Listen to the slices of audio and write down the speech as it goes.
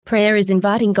Prayer is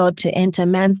inviting God to enter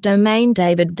man's domain.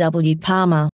 David W.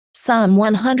 Palmer. Psalm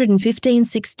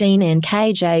 115:16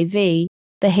 NKJV.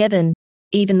 The heaven,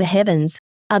 even the heavens,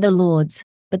 are the Lord's,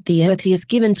 but the earth He has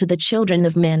given to the children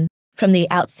of men. From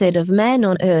the outset of man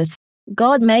on earth,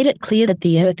 God made it clear that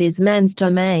the earth is man's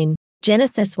domain.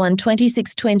 Genesis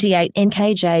 1:26-28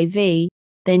 NKJV.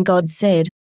 Then God said,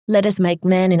 "Let us make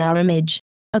man in our image,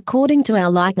 according to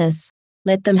our likeness.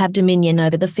 Let them have dominion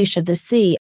over the fish of the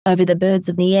sea, over the birds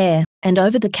of the air, and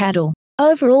over the cattle,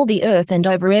 over all the earth and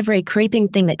over every creeping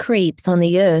thing that creeps on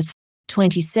the earth."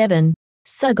 27.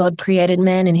 So God created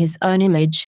man in His own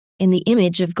image. In the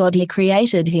image of God He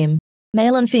created him.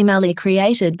 Male and female He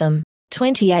created them.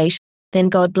 28. Then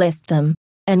God blessed them.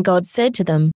 And God said to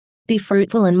them, "Be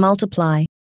fruitful and multiply.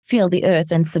 Fill the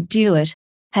earth and subdue it.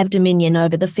 Have dominion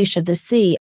over the fish of the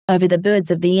sea, over the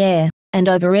birds of the air, and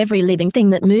over every living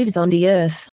thing that moves on the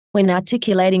earth." When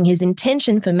articulating His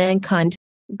intention for mankind,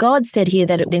 God said here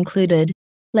that it included,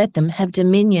 "Let them have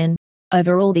dominion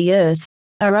over all the earth."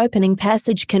 Our opening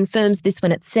passage confirms this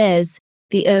when it says,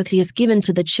 "The earth He has given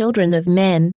to the children of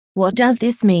men." What does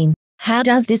this mean? How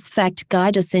does this fact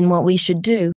guide us in what we should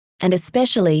do, and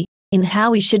especially, in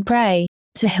how we should pray,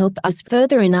 to help us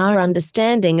further in our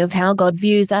understanding of how God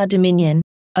views our dominion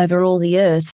over all the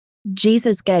earth?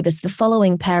 Jesus gave us the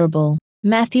following parable.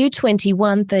 Matthew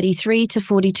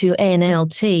 21:33-42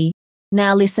 NLT.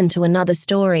 Now listen to another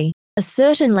story. A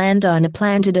certain landowner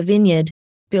planted a vineyard,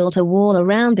 built a wall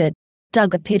around it,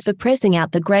 dug a pit for pressing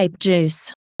out the grape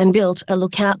juice, and built a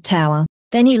lookout tower.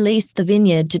 Then he leased the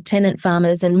vineyard to tenant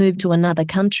farmers and moved to another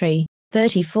country.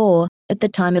 34. At the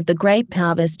time of the grape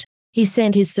harvest, he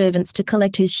sent his servants to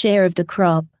collect his share of the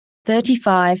crop.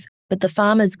 35. But the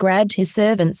farmers grabbed his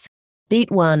servants,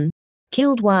 beat one,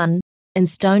 killed one, and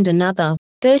stoned another.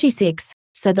 36.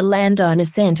 So the landowner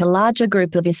sent a larger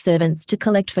group of his servants to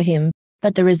collect for him,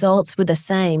 but the results were the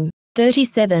same.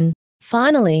 37.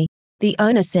 Finally, the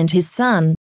owner sent his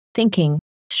son, thinking,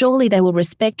 "Surely they will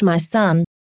respect my son."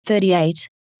 38.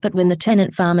 But when the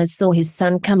tenant farmers saw his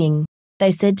son coming,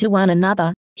 they said to one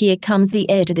another, "Here comes the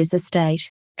heir to this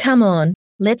estate. Come on,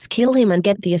 let's kill him and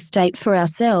get the estate for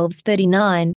ourselves."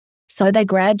 39. So they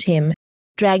grabbed him,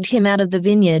 dragged him out of the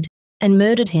vineyard, and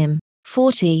murdered him.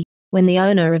 40. When the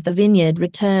owner of the vineyard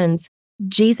returns,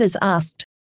 Jesus asked,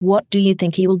 "What do you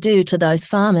think he will do to those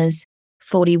farmers?"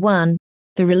 41.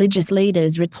 The religious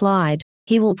leaders replied,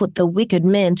 "He will put the wicked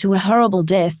men to a horrible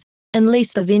death, and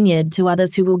lease the vineyard to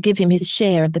others who will give him his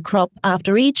share of the crop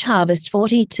after each harvest."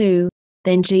 42.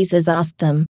 Then Jesus asked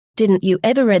them, "Didn't you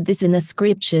ever read this in the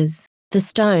scriptures? The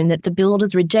stone that the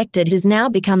builders rejected has now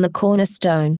become the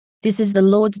cornerstone. This is the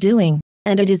Lord's doing,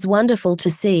 and it is wonderful to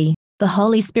see." The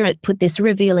Holy Spirit put this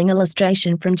revealing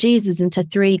illustration from Jesus into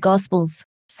 3 Gospels,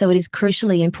 so it is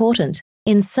crucially important.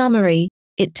 In summary,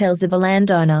 it tells of a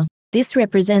landowner. This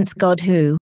represents God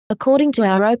who, according to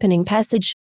our opening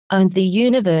passage, owns the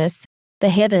universe. The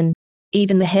heaven,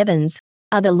 even the heavens,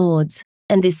 are the Lord's,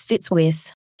 and this fits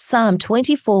with Psalm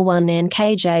 24:1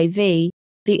 NKJV.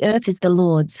 The earth is the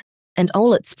Lord's, and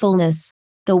all its fullness,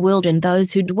 the world and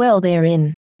those who dwell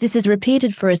therein. This is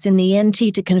repeated for us in the NT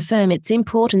to confirm its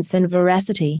importance and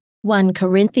veracity. 1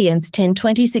 Corinthians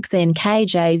 10:26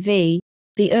 NKJV.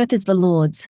 The earth is the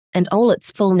Lord's, and all its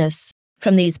fullness.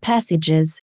 From these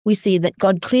passages, we see that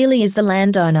God clearly is the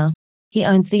landowner. He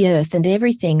owns the earth and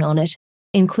everything on it,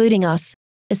 including us,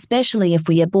 especially if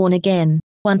we are born again.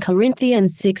 1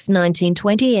 Corinthians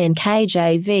 6:19-20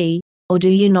 NKJV. Or do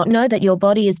you not know that your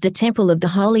body is the temple of the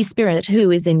Holy Spirit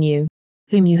who is in you,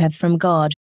 whom you have from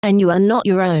God, and you are not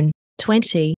your own?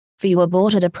 20. For you are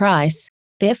bought at a price.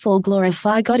 Therefore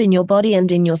glorify God in your body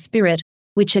and in your spirit,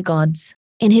 which are God's.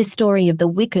 In his story of the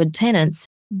wicked tenants,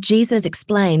 Jesus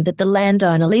explained that the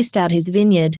landowner leased out his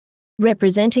vineyard,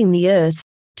 representing the earth,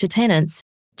 to tenants,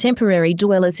 temporary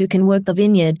dwellers who can work the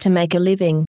vineyard to make a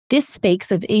living. This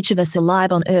speaks of each of us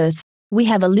alive on earth. We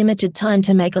have a limited time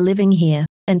to make a living here,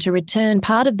 and to return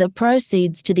part of the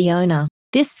proceeds to the owner.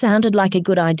 This sounded like a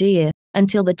good idea,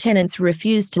 until the tenants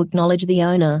refused to acknowledge the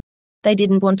owner. They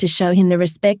didn't want to show him the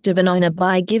respect of an owner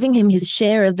by giving him his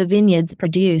share of the vineyard's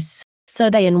produce. So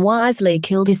they unwisely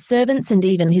killed his servants and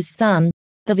even his son.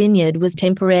 The vineyard was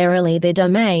temporarily their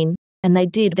domain, and they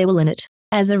did their will in it.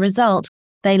 As a result,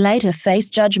 they later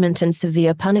faced judgment and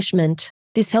severe punishment.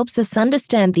 This helps us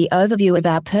understand the overview of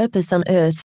our purpose on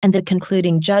earth, and the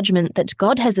concluding judgment that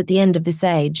God has at the end of this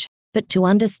age. But to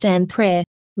understand prayer,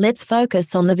 let's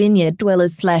focus on the vineyard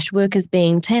dwellers/workers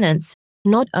being tenants,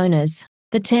 not owners.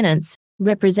 The tenants,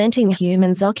 representing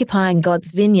humans occupying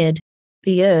God's vineyard,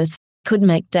 the earth, could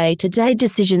make day-to-day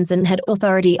decisions and had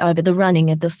authority over the running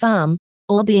of the farm,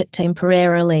 albeit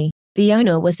temporarily. The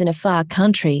owner was in a far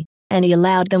country, and he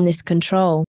allowed them this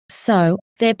control. So,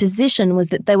 their position was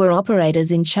that they were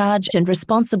operators in charge and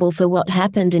responsible for what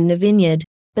happened in the vineyard,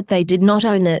 but they did not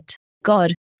own it.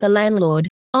 God, the landlord,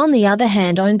 on the other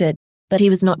hand, owned it, but he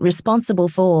was not responsible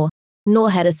for,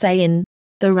 nor had a say in,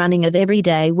 the running of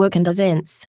everyday work and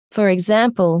events. For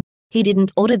example, he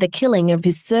didn't order the killing of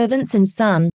his servants and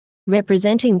son,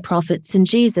 representing prophets and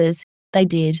Jesus. They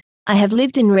did. I have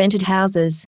lived in rented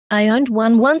houses. I owned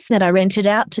one once that I rented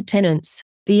out to tenants.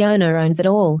 The owner owns it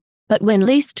all. But when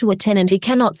leased to a tenant, he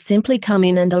cannot simply come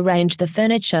in and arrange the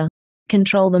furniture,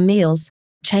 control the meals,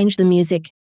 change the music,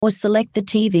 or select the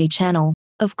TV channel.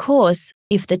 Of course,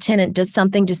 if the tenant does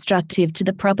something destructive to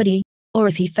the property, or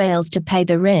if he fails to pay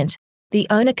the rent, the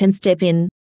owner can step in,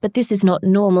 but this is not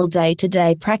normal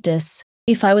day-to-day practice.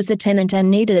 If I was a tenant and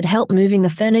needed help moving the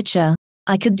furniture,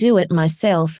 I could do it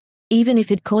myself, even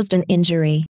if it caused an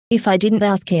injury. If I didn't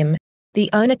ask him, the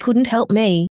owner couldn't help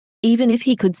me, even if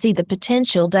he could see the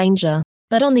potential danger.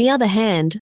 But on the other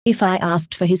hand, if I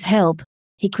asked for his help,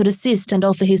 he could assist and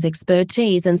offer his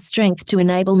expertise and strength to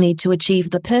enable me to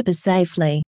achieve the purpose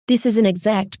safely. This is an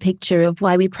exact picture of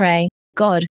why we pray,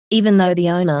 God, even though the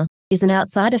owner is an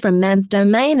outsider from man's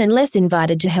domain unless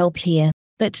invited to help here.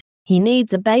 But he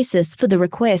needs a basis for the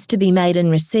request to be made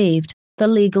and received. The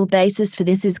legal basis for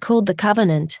this is called the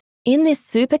covenant. In this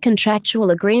super-contractual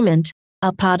agreement,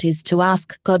 our part is to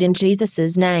ask God in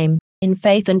Jesus' name, in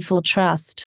faith and full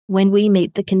trust. When we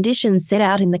meet the conditions set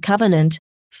out in the covenant,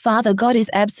 Father God is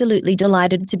absolutely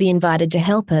delighted to be invited to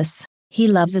help us. He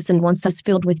loves us and wants us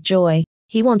filled with joy.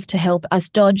 He wants to help us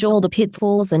dodge all the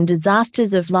pitfalls and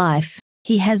disasters of life.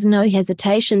 He has no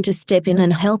hesitation to step in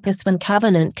and help us when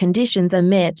covenant conditions are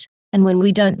met, and when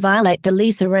we don't violate the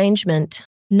lease arrangement.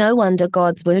 No wonder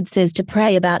God's word says to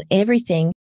pray about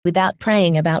everything, without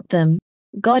praying about them.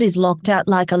 God is locked out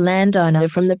like a landowner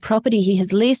from the property he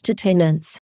has leased to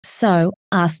tenants. So,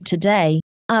 ask today.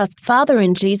 Ask Father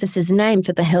in Jesus' name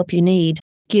for the help you need.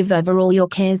 Give over all your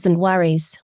cares and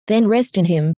worries. Then rest in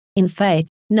Him, in faith.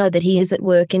 Know that He is at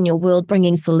work in your world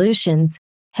bringing solutions,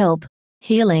 help,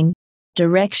 healing,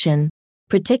 direction,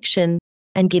 protection,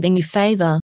 and giving you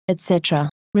favor, etc.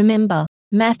 Remember,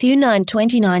 Matthew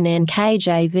 9:29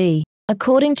 NKJV.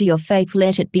 According to your faith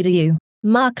let it be to you.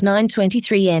 Mark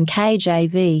 9:23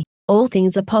 NKJV. All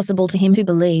things are possible to him who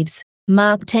believes.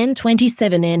 Mark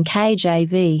 10:27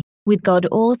 NKJV. With God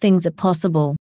all things are possible.